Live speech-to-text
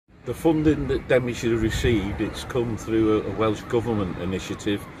The funding that Denbighshire received, it's come through a Welsh Government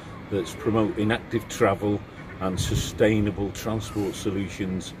initiative that's promoting active travel and sustainable transport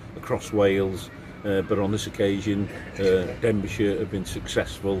solutions across Wales. But on this occasion, Denbighshire have been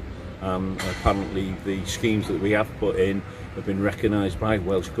successful, and apparently the schemes that we have put in have been recognised by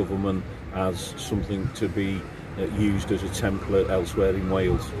Welsh Government as something to be used as a template elsewhere in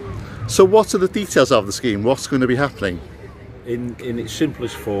Wales. So what are the details of the scheme? What's going to be happening? In its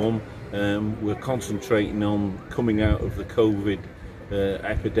simplest form, we're concentrating on coming out of the COVID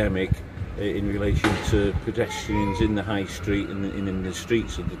epidemic in relation to pedestrians in the high street and in the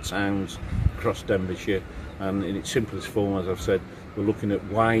streets of the towns across Denbighshire. And in its simplest form, as I've said, we're looking at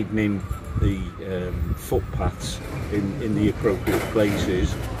widening the footpaths in the appropriate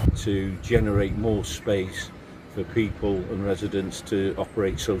places to generate more space for people and residents to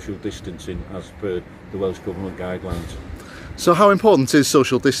operate social distancing as per the Welsh Government guidelines. So how important is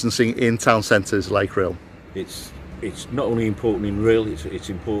social distancing in town centres like Rhyl? It's not only important in Rhyl, it's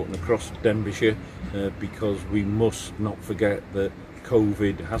important across Denbighshire, because we must not forget that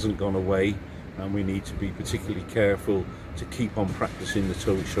COVID hasn't gone away, and we need to be particularly careful to keep on practicing the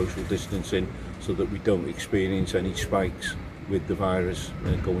social distancing so that we don't experience any spikes with the virus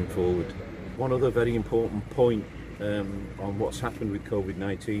going forward. One other very important point on what's happened with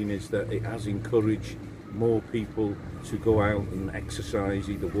COVID-19 is that it has encouraged more people to go out and exercise,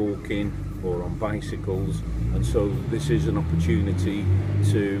 either walking or on bicycles, and so this is an opportunity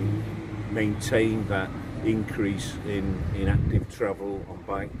to maintain that increase in active travel on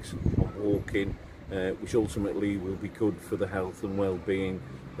bikes, on walking, which ultimately will be good for the health and well-being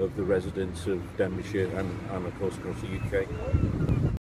of the residents of Denbighshire and of course across the UK.